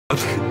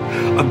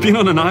I've been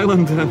on an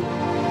island.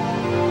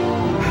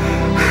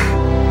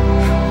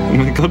 Oh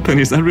my God,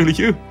 Penny, is that really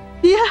you?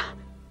 Yeah.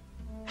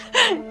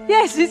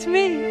 Yes, it's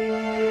me.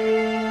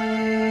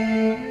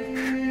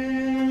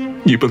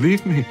 You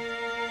believe me?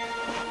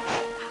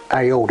 How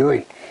you all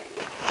doing?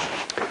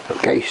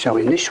 Okay, so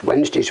in this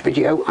Wednesday's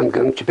video I'm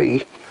going to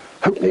be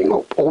opening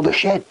up all the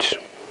sheds,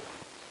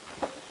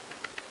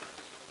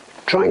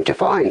 trying to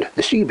find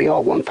the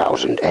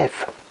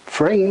CBR1000F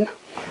frame,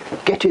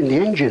 getting the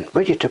engine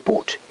ready to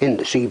put in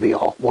the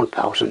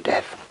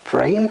CBR1000F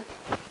frame,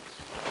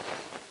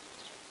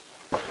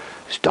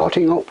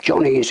 starting up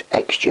Johnny's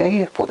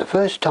XJ for the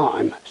first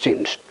time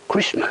since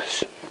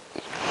Christmas,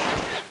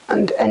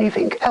 and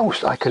anything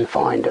else I can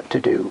find to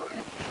do.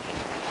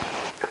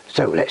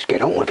 So let's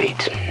get on with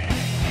it.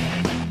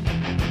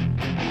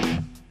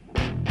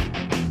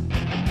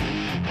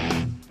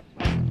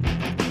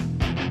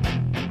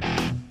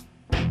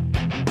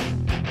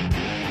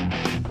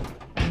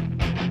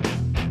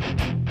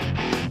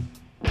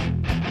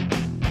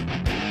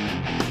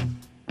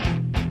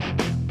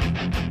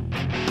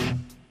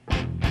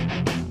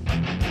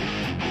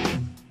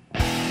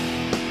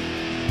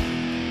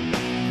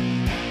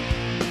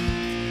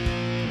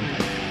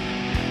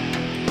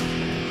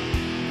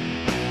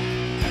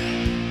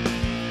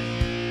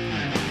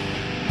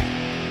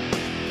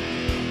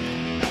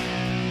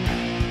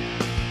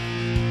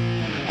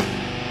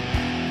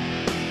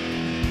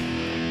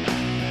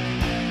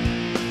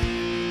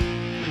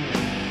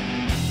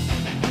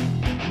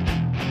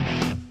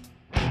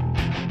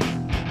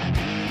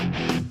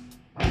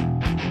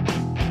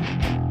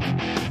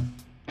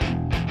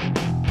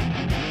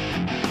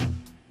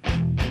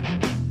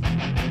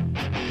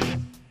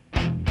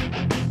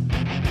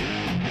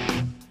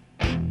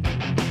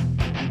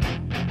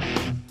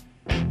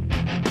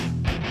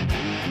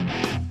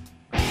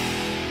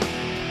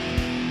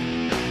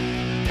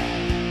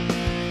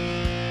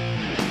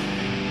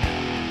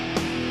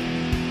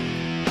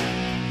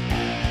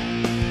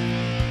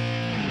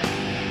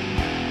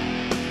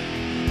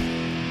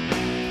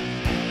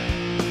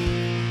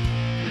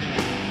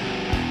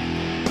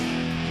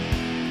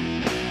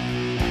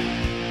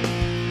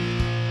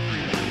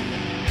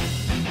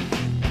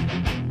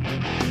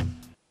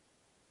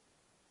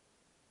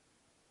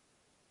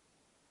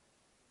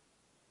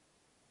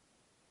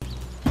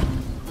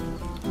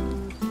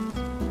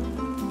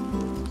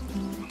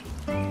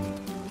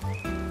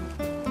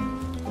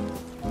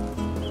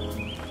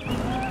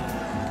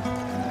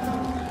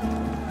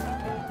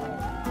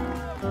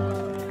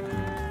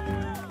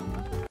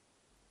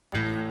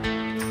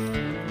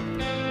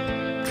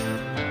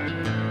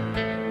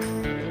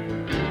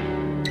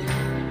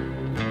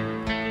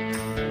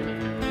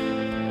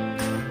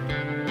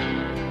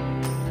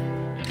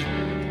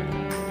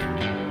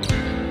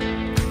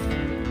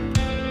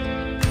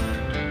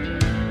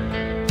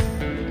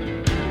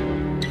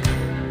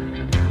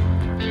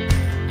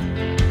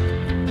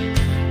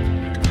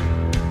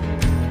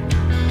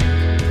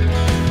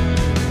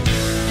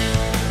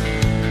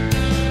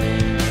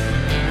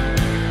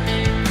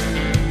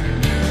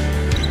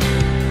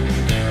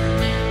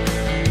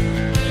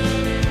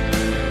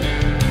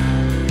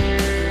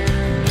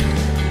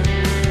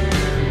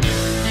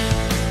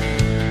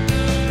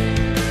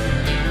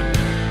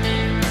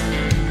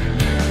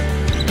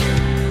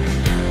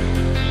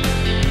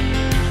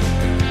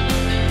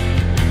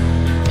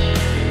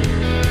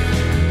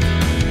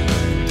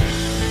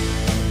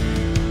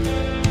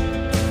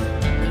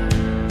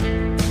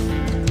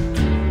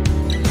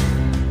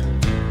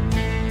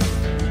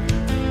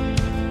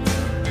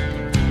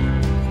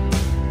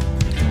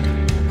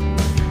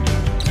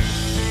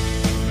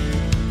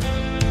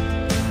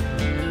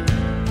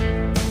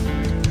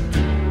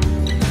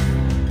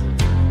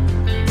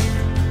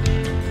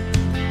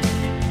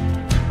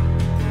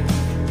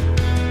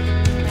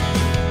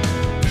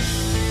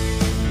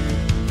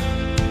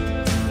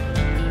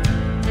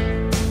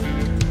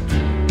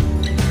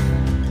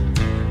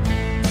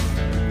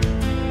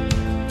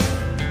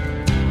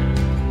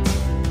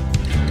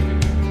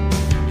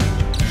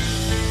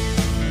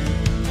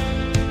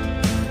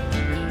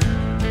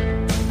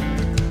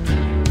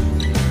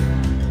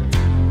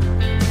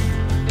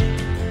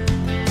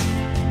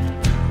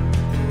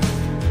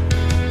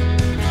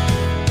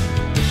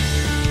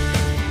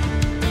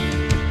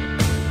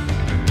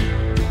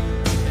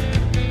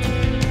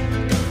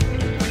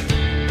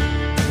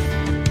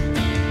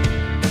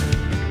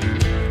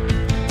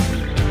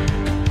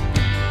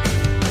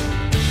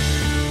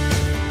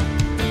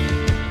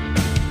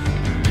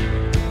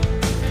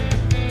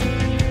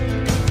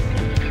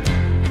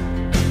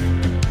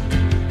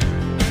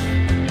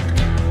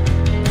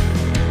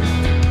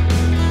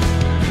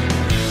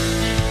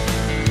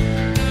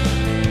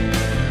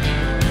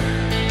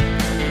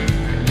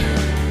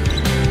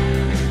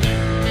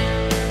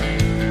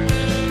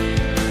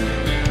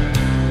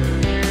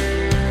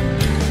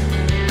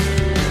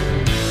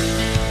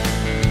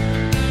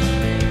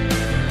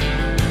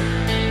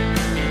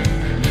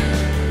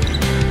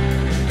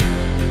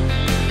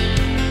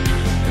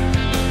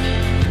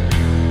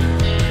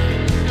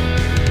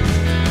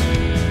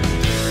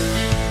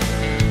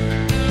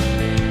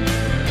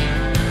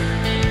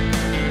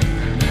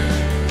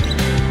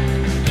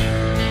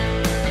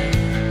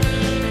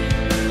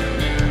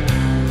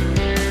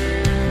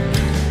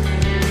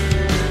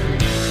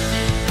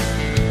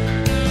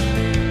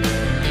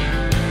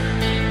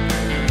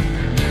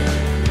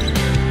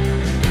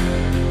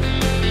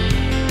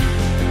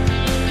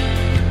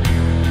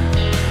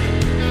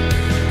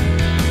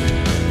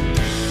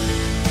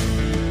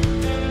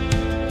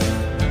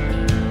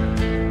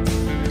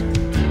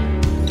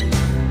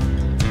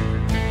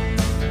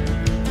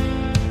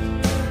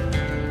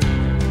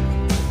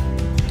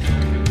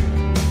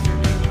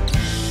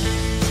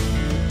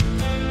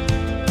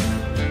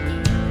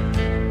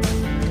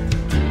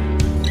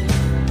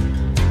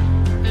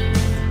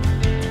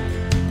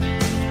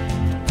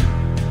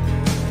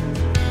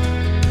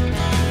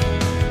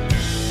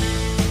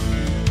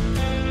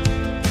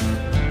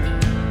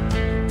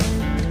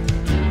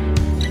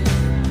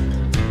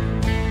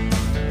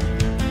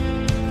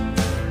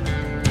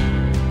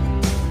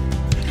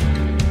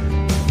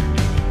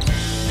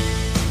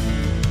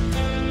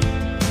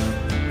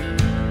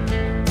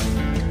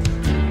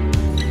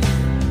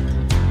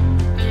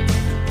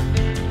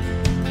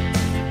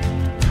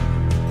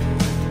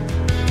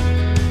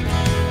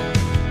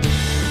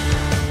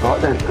 Right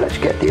then, let's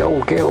get the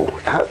old girl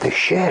out of the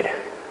shed.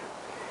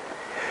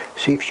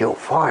 See if she'll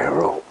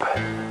fire up.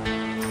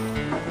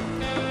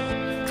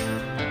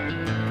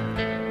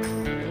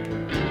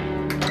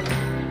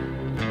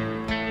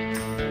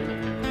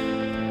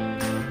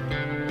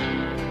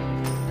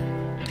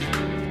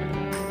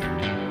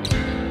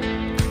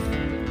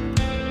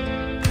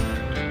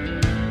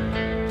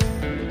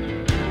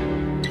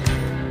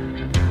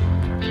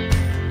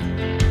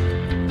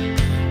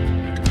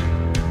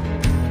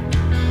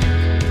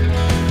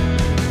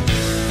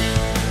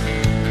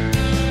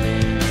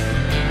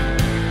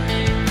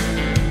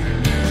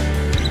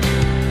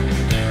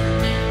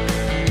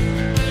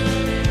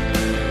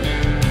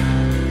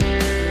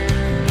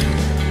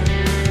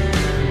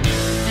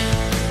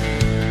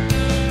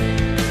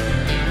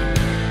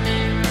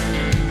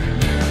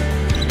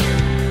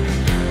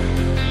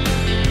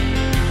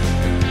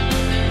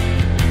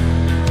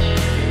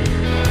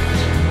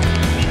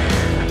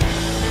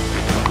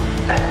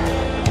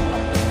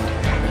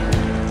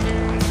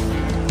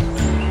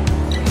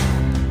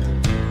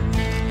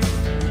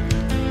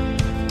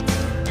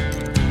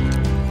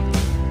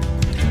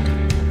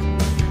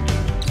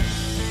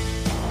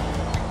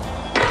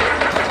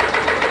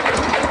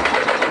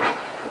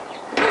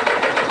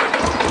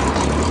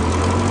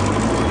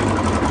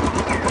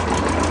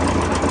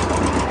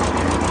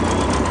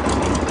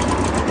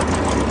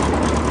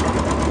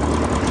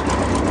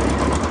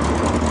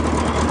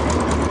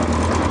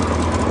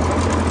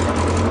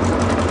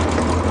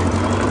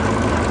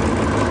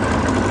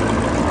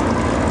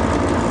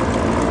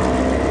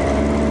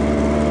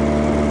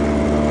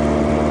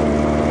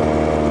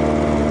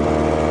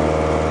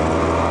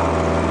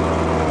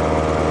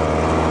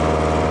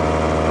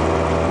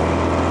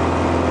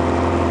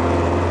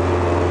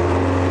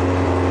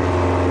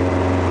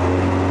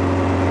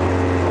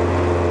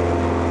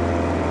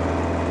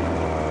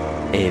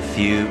 A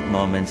few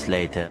moments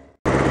later.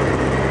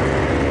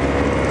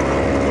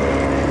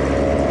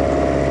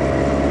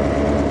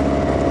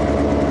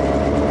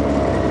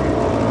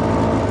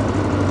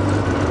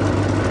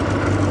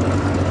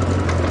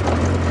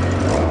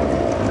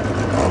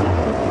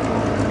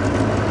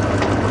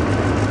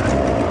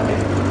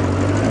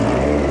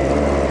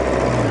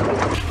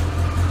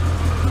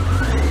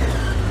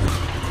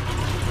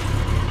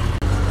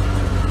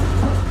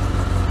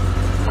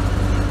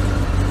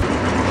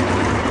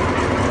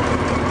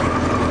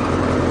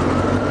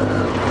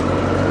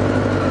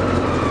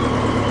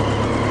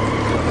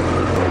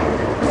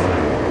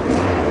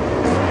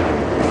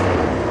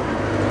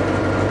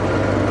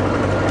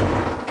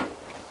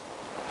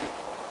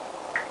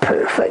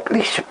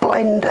 Perfectly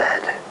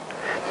splendid.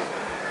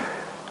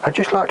 I'd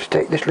just like to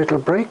take this little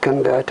break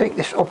and take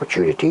this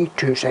opportunity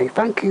to say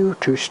thank you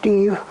to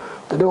Steve,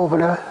 the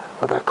Northerner,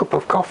 for the cup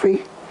of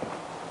coffee.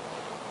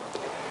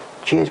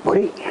 Cheers,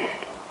 buddy.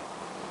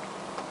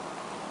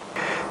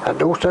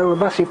 And also a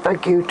massive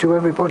thank you to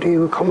everybody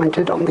who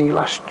commented on the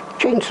last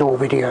chainsaw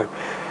video.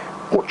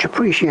 Much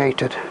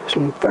appreciated.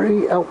 Some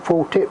very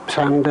helpful tips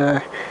and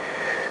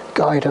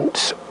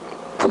guidance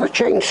for the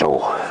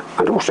chainsaw.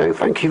 And also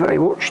thank you very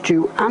much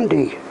to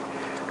Andy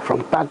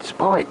from Bad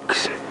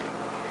Spikes.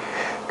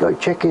 Go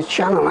check his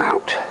channel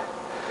out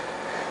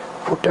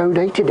for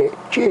donating it.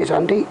 Cheers,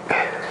 Andy.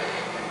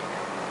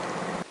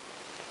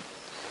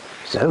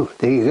 So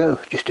there you go,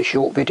 just a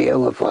short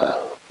video of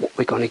what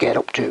we're going to get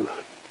up to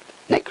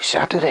next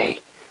Saturday.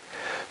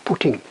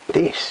 Putting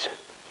this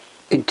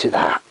into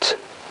that.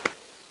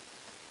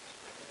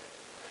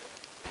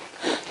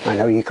 I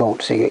know you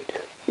can't see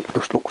it. It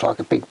just looks like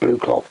a big blue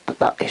cloth, but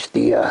that is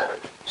the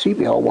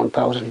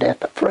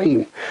CBR1000F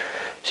frame,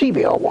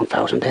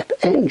 CBR1000F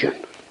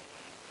engine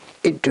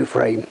into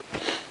frame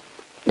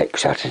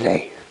next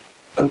Saturday,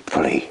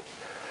 hopefully.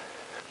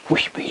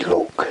 Wish me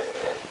luck.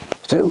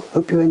 So,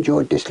 hope you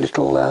enjoyed this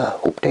little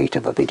update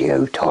of a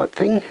video type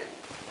thing.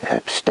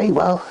 Stay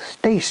well,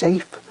 stay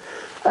safe,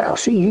 and I'll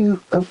see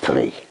you,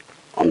 hopefully,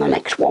 on the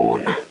next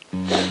one.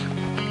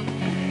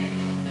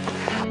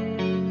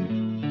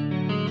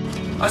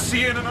 I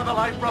see you in another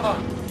life,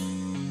 brother.